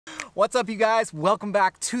What's up, you guys? Welcome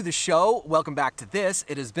back to the show. Welcome back to this.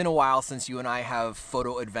 It has been a while since you and I have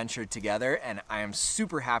photo adventured together, and I am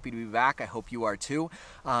super happy to be back. I hope you are too.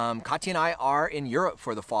 Katya and I are in Europe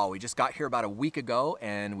for the fall. We just got here about a week ago,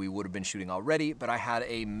 and we would have been shooting already, but I had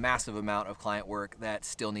a massive amount of client work that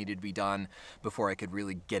still needed to be done before I could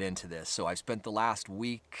really get into this. So I've spent the last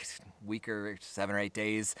week or 7 or 8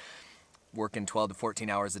 days working 12 to 14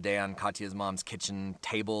 hours a day on Katya's mom's kitchen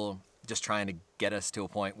table, just trying to get us to a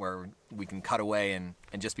point where we can cut away and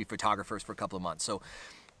just be photographers for a couple of months. So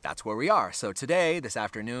that's where we are. So today, this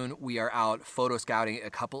afternoon, we are out photo scouting a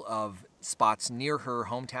couple of spots near her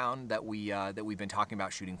hometown that we've been talking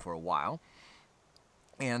about shooting for a while.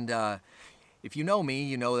 And if you know me,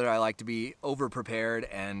 you know that I like to be over-prepared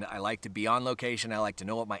and I like to be on location. I like to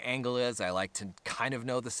know what my angle is. I like to kind of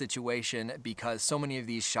know the situation because so many of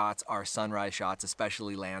these shots are sunrise shots,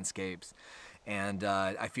 especially landscapes. And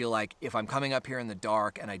I feel like if I'm coming up here in the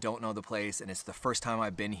dark and I don't know the place and it's the first time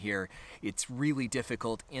I've been here, it's really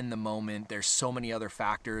difficult in the moment. There's so many other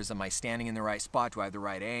factors. Am I standing in the right spot? Do I have the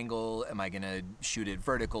right angle? Am I gonna shoot it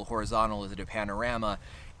vertical, horizontal? Is it a panorama?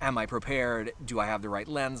 Am I prepared? Do I have the right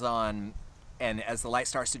lens on? And as the light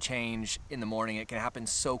starts to change in the morning, it can happen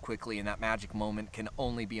so quickly, and that magic moment can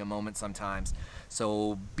only be a moment sometimes.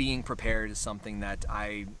 So being prepared is something that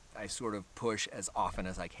I sort of push as often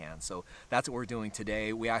as I can. So that's what we're doing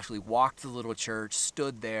today. We actually walked to the little church,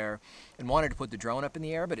 stood there, and wanted to put the drone up in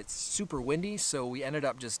the air, but it's super windy, so we ended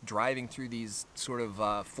up just driving through these sort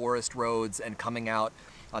of forest roads and coming out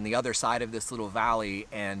on the other side of this little valley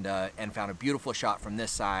and found a beautiful shot from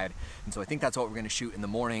this side. And so I think that's what we're gonna shoot in the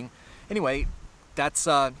morning. Anyway, that's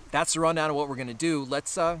the rundown of what we're gonna do.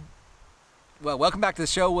 Let's, well, welcome back to the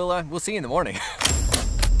show. We'll see you in the morning.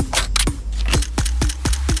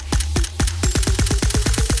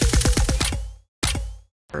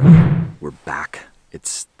 We're back.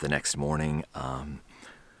 It's the next morning.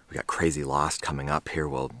 We got crazy lost coming up here.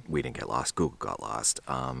 Well, we didn't get lost, Google got lost.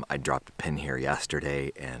 I dropped a pin here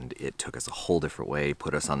yesterday and it took us a whole different way,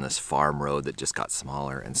 put us on this farm road that just got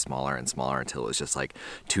smaller and smaller and smaller until it was just like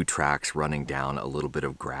 2 tracks running down a little bit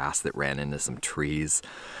of grass that ran into some trees.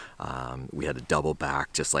 We had to double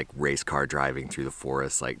back, just like race car driving through the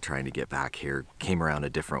forest, like trying to get back here. Came around a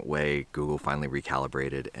different way. Google finally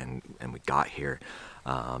recalibrated and we got here.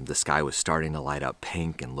 The sky was starting to light up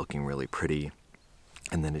pink and looking really pretty.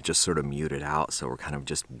 And then it just sort of muted out, so we're kind of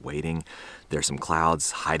just waiting. There's some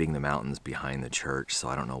clouds hiding the mountains behind the church, so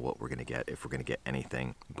I don't know what we're gonna get, if we're gonna get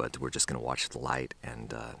anything, but we're just gonna watch the light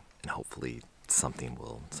and hopefully something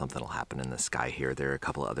will happen in the sky here. There are a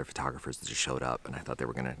couple of other photographers that just showed up, and I thought they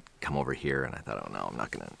were gonna come over here, and I thought, oh no, I'm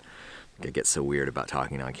not gonna get so weird about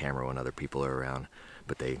talking on camera when other people are around,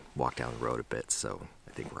 but they walked down the road a bit, so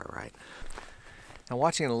I think we're all right. Now,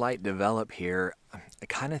 watching the light develop here, I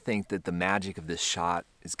kind of think that the magic of this shot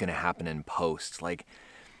is going to happen in post. Like,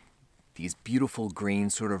 these beautiful green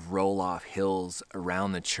sort of roll-off hills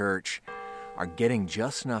around the church are getting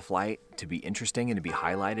just enough light to be interesting and to be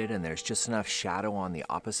highlighted, and there's just enough shadow on the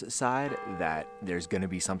opposite side that there's going to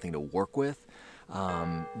be something to work with.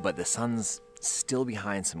 But the sun's still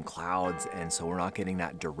behind some clouds, and so we're not getting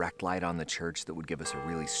that direct light on the church that would give us a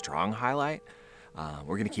really strong highlight.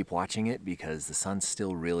 We're gonna keep watching it because the sun's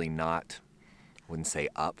still really not, I wouldn't say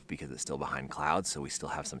up because it's still behind clouds, so we still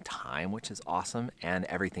have some time, which is awesome, and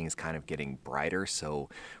everything is kind of getting brighter, so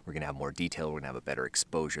we're gonna have more detail, we're gonna have a better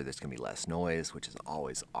exposure, there's gonna be less noise, which is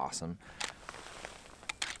always awesome.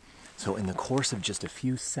 So in the course of just a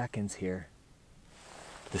few seconds here,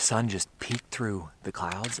 the sun just peeked through the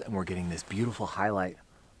clouds and we're getting this beautiful highlight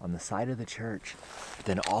on the side of the church.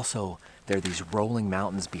 Then also there are these rolling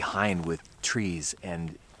mountains behind with trees,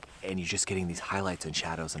 and you're just getting these highlights and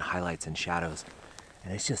shadows and highlights and shadows,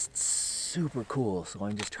 and it's just super cool. So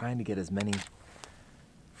I'm just trying to get as many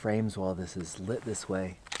frames while this is lit this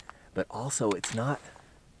way, but also it's not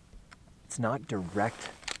direct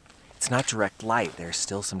light. There's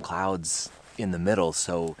still some clouds in the middle,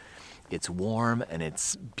 so it's warm and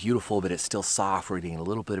it's beautiful, but it's still soft. We're getting a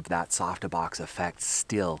little bit of that softbox effect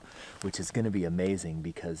still, which is going to be amazing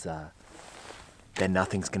because then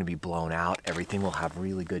nothing's going to be blown out. Everything will have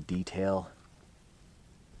really good detail,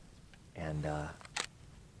 and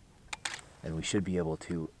we should be able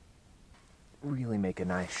to really make a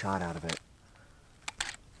nice shot out of it.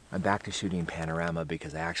 I'm back to shooting panorama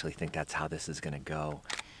because I actually think that's how this is going to go.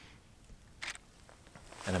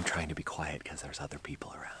 And I'm trying to be quiet because there's other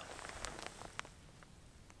people around.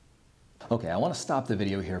 Okay, I want to stop the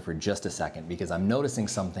video here for just a second because I'm noticing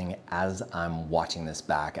something as I'm watching this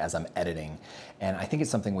back, as I'm editing, and I think it's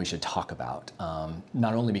something we should talk about.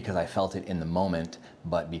 Not only because I felt it in the moment,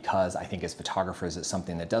 but because I think as photographers it's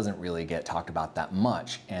something that doesn't really get talked about that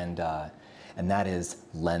much, and that is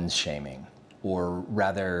lens shaming, or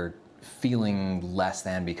rather feeling less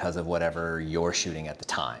than because of whatever you're shooting at the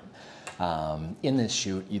time. In this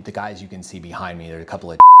shoot, the guys you can see behind me, there's a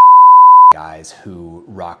couple of guys who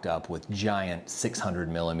rocked up with giant 600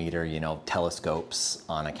 millimeter, telescopes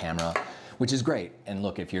on a camera, which is great. And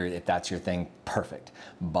look, if that's your thing, perfect.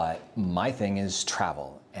 But my thing is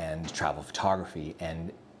travel and travel photography,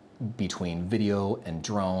 and between video and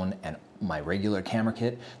drone and my regular camera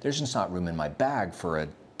kit, there's just not room in my bag for a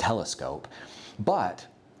telescope. But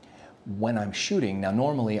when I'm shooting, now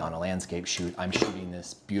normally on a landscape shoot, I'm shooting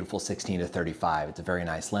this beautiful 16 to 35. It's a very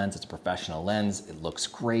nice lens, it's a professional lens, it looks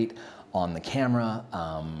great on the camera.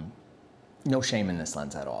 No shame in this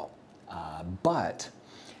lens at all. But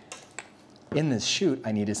in this shoot,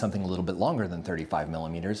 I needed something a little bit longer than 35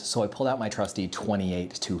 millimeters, so I pulled out my trusty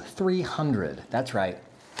 28 to 300. That's right,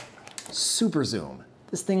 super zoom.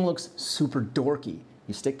 This thing looks super dorky.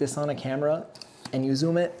 You stick this on a camera and you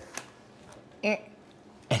zoom it,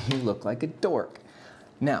 and you look like a dork.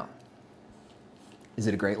 Now, is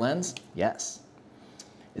it a great lens? Yes.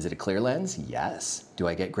 Is it a clear lens? Yes. Do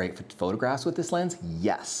I get great photographs with this lens?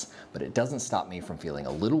 Yes. But it doesn't stop me from feeling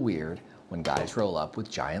a little weird when guys roll up with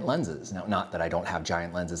giant lenses. Now, not that I don't have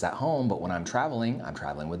giant lenses at home, but when I'm traveling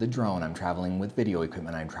with a drone, I'm traveling with video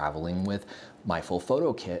equipment, I'm traveling with my full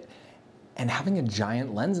photo kit, and having a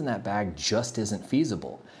giant lens in that bag just isn't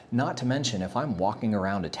feasible. Not to mention, if I'm walking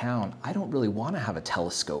around a town, I don't really want to have a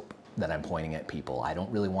telescope that I'm pointing at people. I don't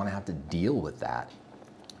really want to have to deal with that.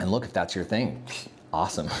 And look, if that's your thing,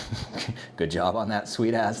 awesome. Good job on that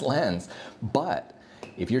sweet ass lens. But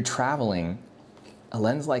if you're traveling, a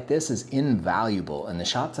lens like this is invaluable. And the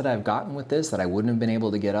shots that I've gotten with this that I wouldn't have been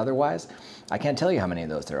able to get otherwise, I can't tell you how many of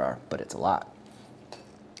those there are, but it's a lot.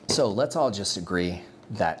 So let's all just agree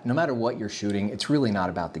that no matter what you're shooting, it's really not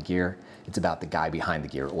about the gear, it's about the guy behind the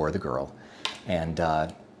gear or the girl.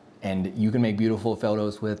 And you can make beautiful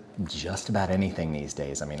photos with just about anything these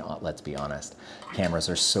days. I mean, let's be honest. Cameras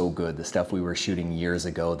are so good. The stuff we were shooting years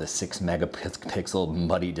ago, the 6 megapixel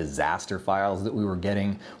muddy disaster files that we were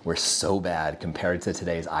getting were so bad compared to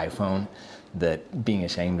today's iPhone that being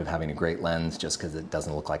ashamed of having a great lens just because it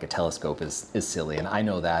doesn't look like a telescope is silly. And I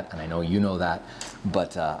know that, and I know you know that,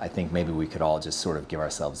 but I think maybe we could all just sort of give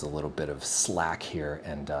ourselves a little bit of slack here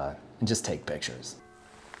and just take pictures.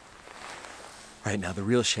 Right, now the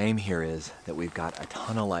real shame here is that we've got a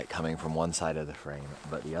ton of light coming from one side of the frame,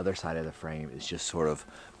 but the other side of the frame is just sort of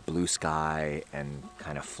blue sky and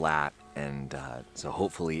kind of flat. And so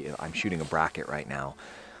hopefully, I'm shooting a bracket right now,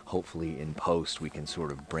 hopefully in post we can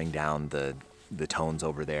sort of bring down the tones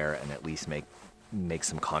over there and at least make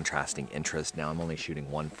some contrasting interest. Now I'm only shooting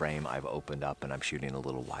one frame, I've opened up and I'm shooting a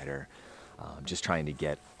little wider. Just trying to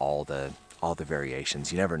get all the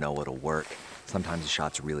variations. You never know what'll work. Sometimes the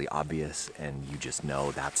shot's really obvious and you just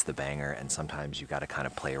know that's the banger, and sometimes you got to kind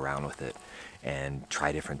of play around with it and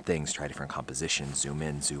try different things, try different compositions, zoom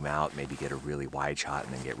in, zoom out, maybe get a really wide shot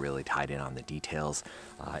and then get really tied in on the details.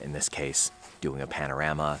 In this case, doing a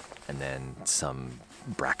panorama and then some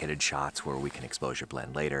bracketed shots where we can exposure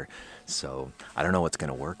blend later. So I don't know what's going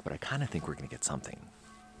to work, but I kind of think we're going to get something.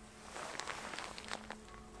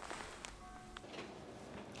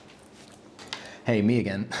 Hey, me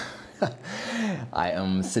again. I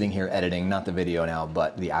am sitting here editing, not the video now,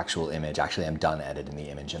 but the actual image. Actually, I'm done editing the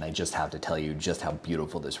image, and I just have to tell you just how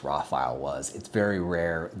beautiful this raw file was. It's very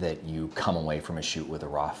rare that you come away from a shoot with a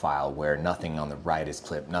raw file where nothing on the right is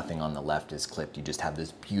clipped, nothing on the left is clipped. You just have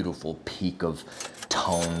this beautiful peak of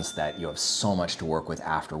tones that you have so much to work with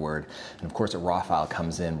afterward. And of course, a raw file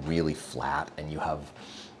comes in really flat, and you have,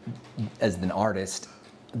 as an artist,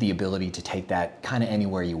 the ability to take that kind of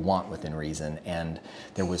anywhere you want within reason. And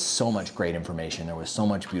there was so much great information. There was so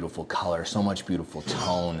much beautiful color, so much beautiful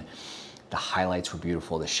tone. The highlights were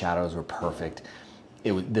beautiful. The shadows were perfect.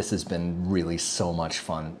 This has been really so much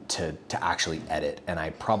fun to actually edit. And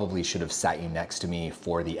I probably should have sat you next to me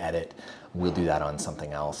for the edit. We'll do that on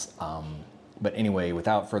something else. But anyway,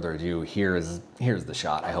 without further ado, here's the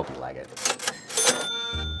shot. I hope you like it.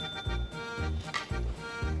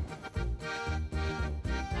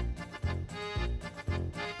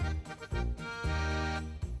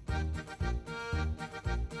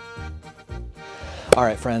 All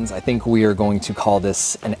right, friends, I think we are going to call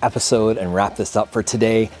this an episode and wrap this up for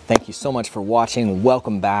today. Thank you so much for watching.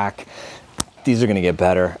 Welcome back. These are gonna get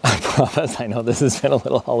better, I promise. I know this has been a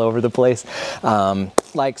little all over the place.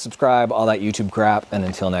 Like, subscribe, all that YouTube crap, and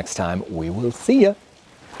until next time, we will see ya.